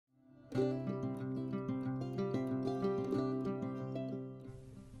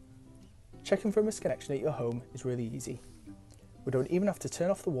Checking for a misconnection at your home is really easy. We don't even have to turn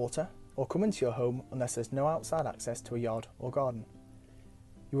off the water or come into your home unless there's no outside access to a yard or garden.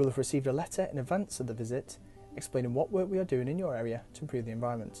 You will have received a letter in advance of the visit explaining what work we are doing in your area to improve the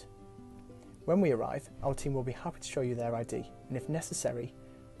environment. When we arrive, our team will be happy to show you their ID and, if necessary,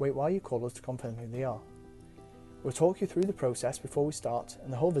 wait while you call us to confirm who they are. We'll talk you through the process before we start,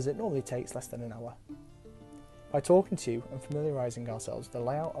 and the whole visit normally takes less than an hour. By talking to you and familiarising ourselves with the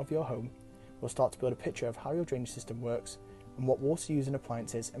layout of your home, we'll start to build a picture of how your drainage system works and what water using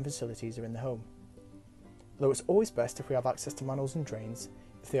appliances and facilities are in the home. Although it's always best if we have access to manholes and drains,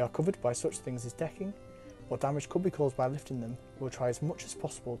 if they are covered by such things as decking, or damage could be caused by lifting them, we'll try as much as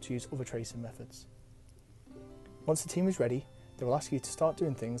possible to use other tracing methods. Once the team is ready, they will ask you to start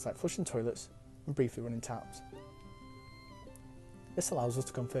doing things like flushing toilets and briefly running taps. This allows us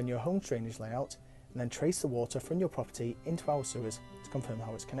to confirm your home's drainage layout and then trace the water from your property into our sewers to confirm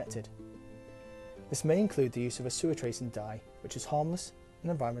how it's connected. This may include the use of a sewer tracing dye, which is harmless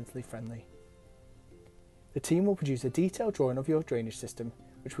and environmentally friendly. The team will produce a detailed drawing of your drainage system,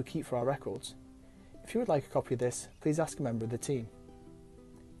 which we keep for our records. If you would like a copy of this, please ask a member of the team.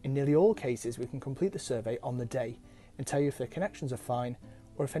 In nearly all cases, we can complete the survey on the day and tell you if the connections are fine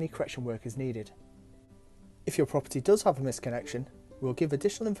or if any correction work is needed. If your property does have a misconnection, we will give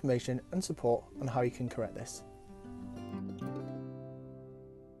additional information and support on how you can correct this.